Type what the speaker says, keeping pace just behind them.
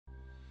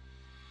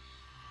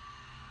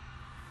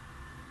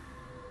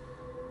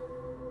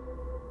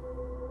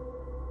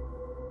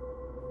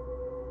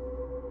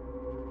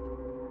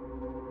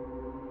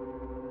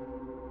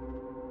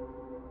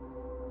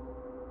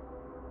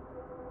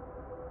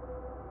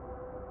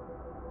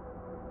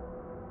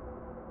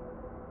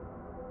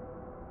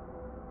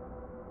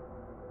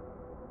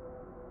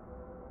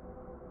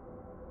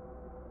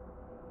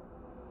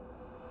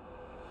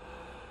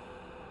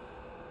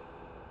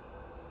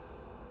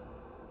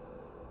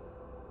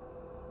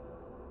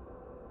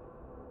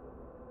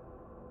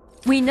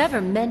We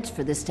never meant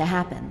for this to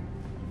happen.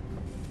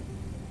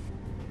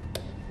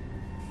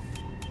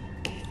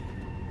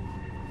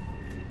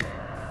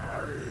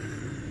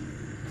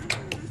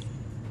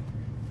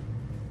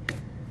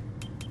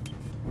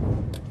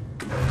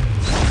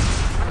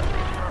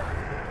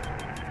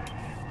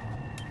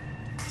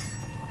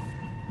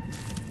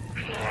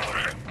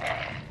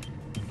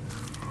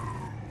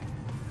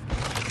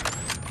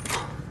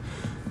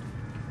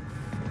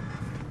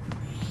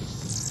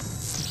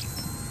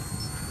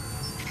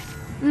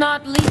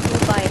 Not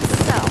lethal by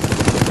itself.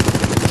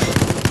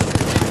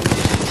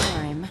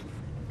 Time.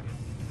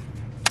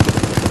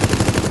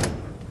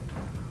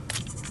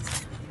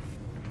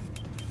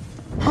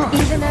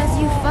 Even as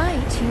you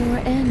fight, your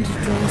end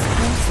draws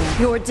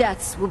closer. Your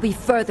deaths will be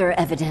further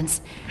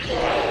evidence.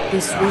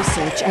 This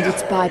research and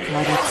its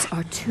byproducts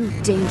are too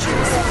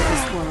dangerous for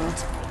this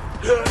world.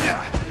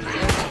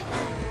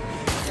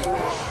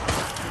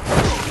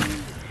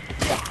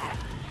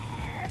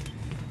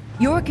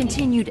 Your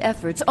continued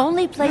efforts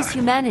only place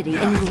humanity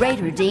in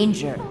greater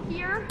danger.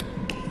 Here?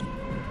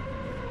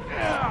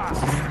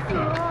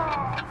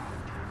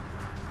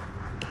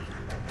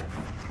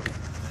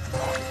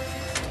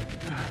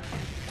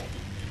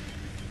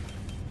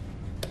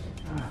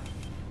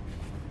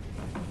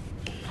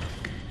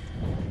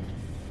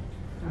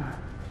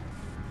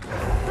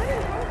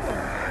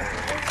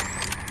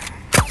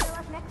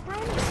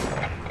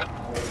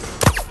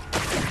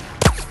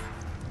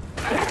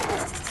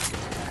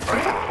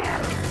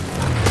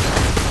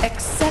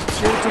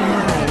 Accept your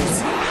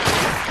demise.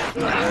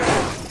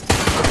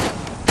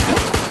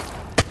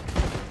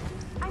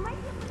 I might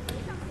be able to see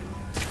something.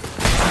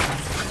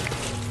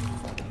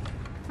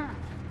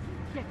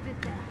 Check this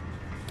out.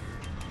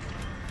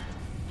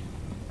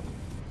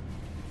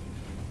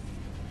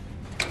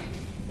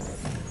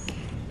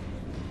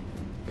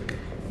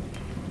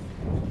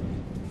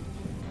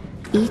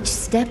 Each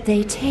step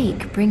they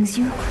take brings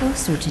you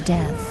closer to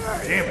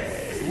death. Damn it,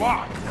 it's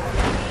locked.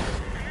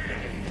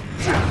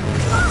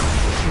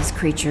 These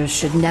creatures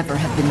should never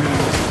have been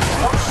made.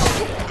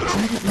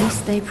 But at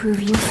least they prove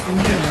useful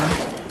here.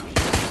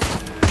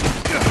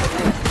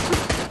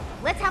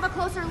 Let's have a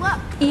closer look.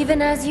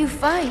 Even as you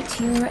fight,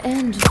 your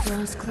end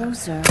draws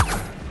closer.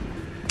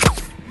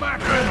 Not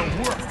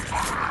gonna work.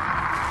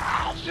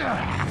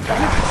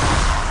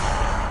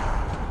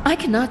 I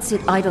cannot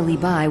sit idly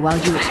by while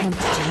you attempt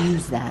to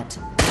use that.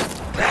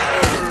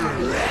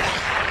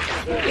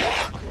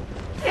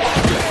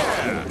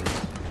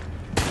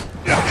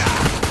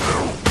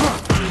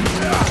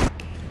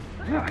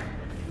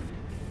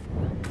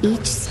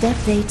 Each step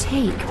they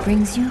take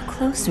brings you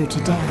closer to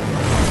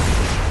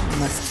death. I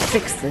must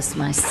fix this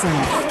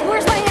myself.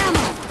 Where's my ammo?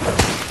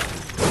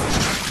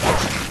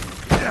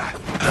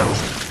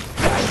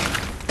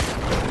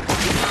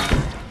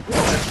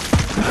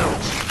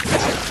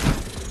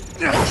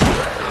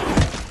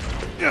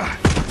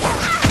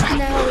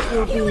 Now it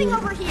will Healing be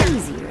over here.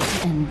 easier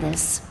to end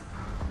this.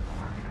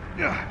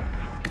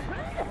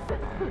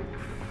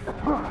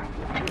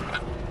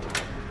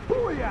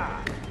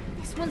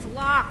 This one's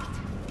locked.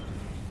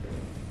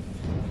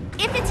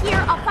 If it's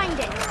here, I'll find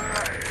it.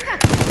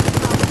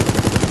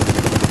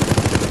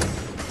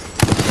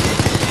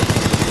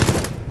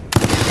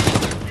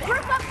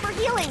 Group up for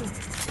healing.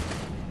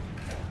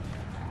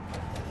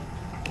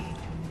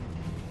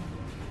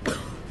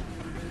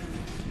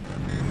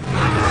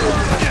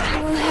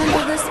 I will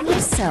handle this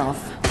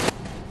myself.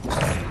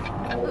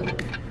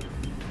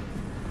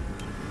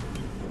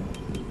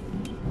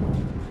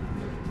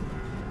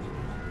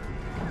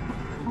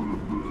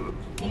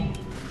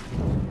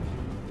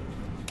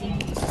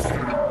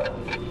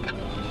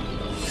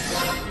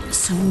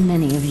 So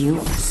many of you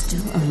are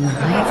still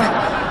alive.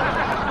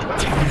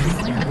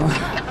 Very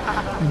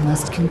well. We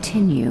must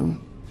continue.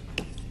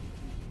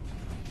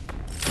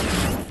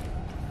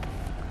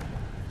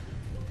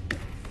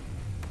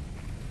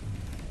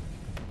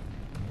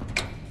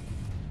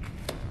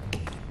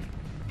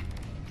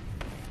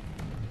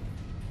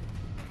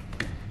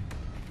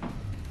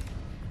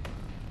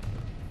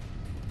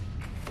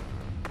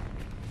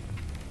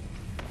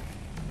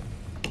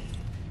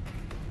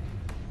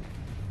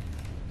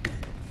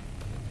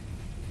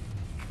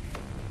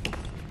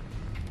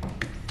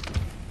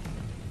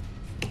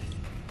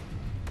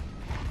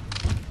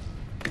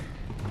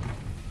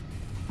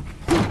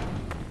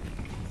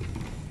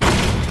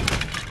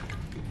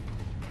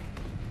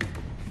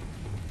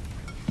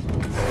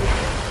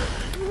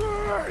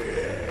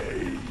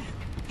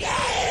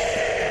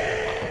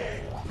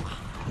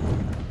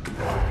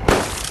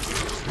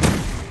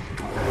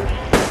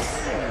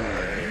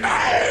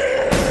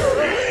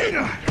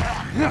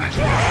 I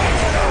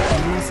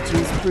must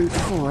use brute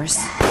force.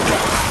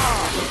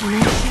 And I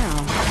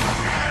shall.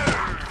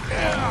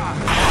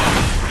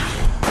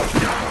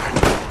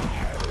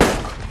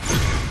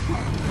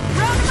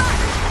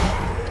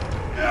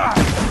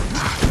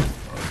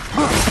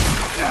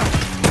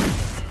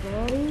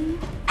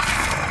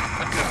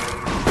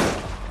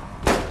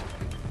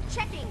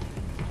 Checking.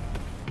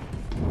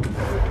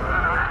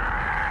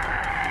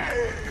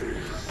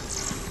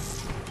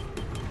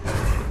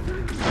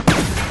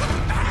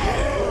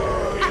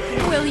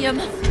 William.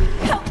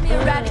 Help me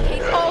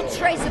eradicate all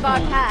trace of our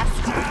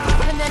past.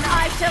 And then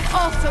I shall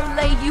also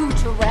lay you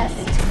to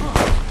rest.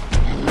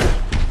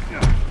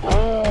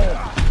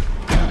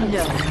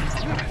 No,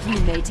 you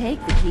may take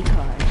the key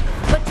card,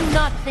 but do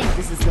not think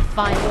this is the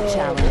final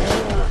challenge.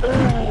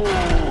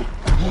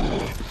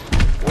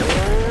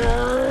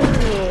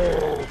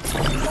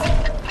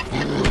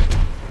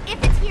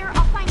 If it's here,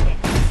 I'll find it.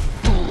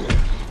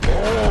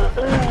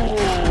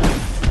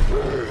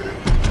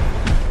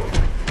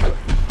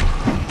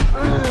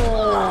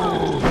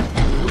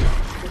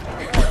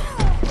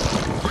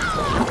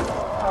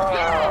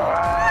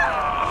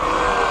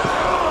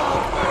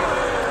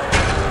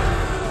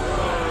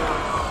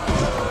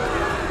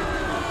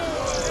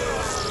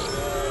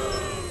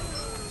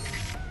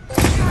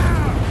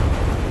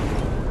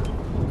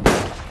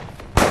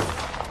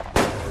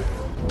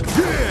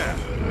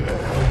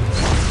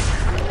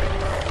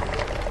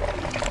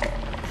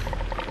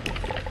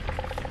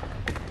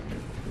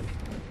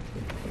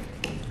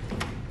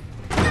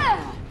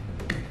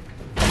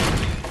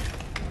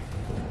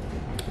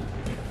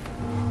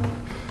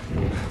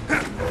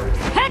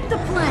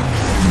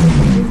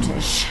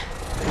 Brutish.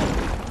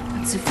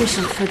 But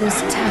sufficient for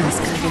this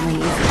task, I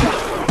believe.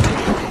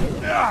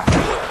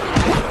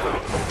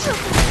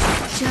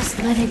 Just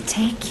let it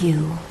take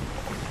you.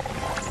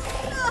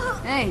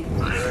 Hey,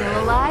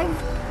 still alive?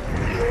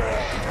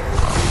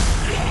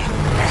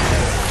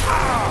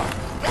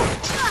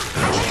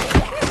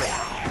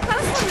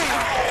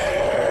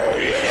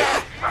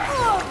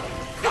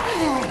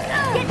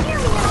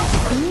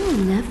 You'll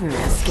never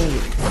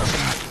escape.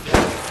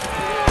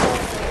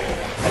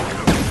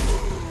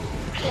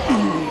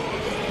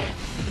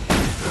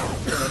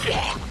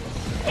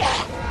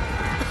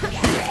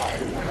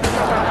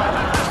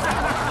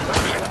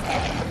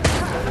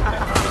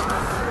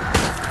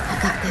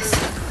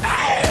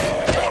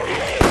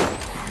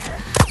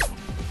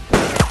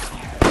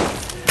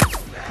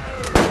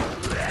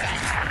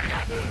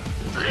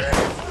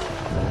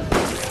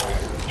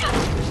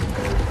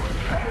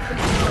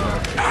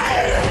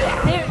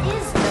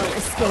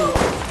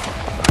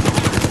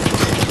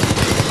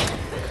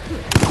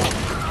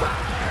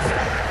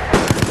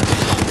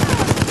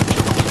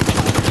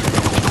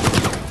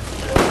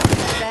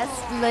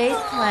 Laid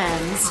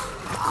plans.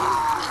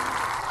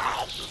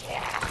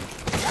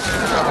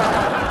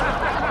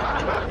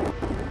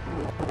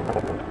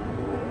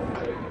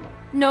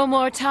 No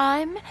more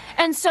time,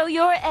 and so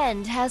your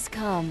end has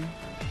come.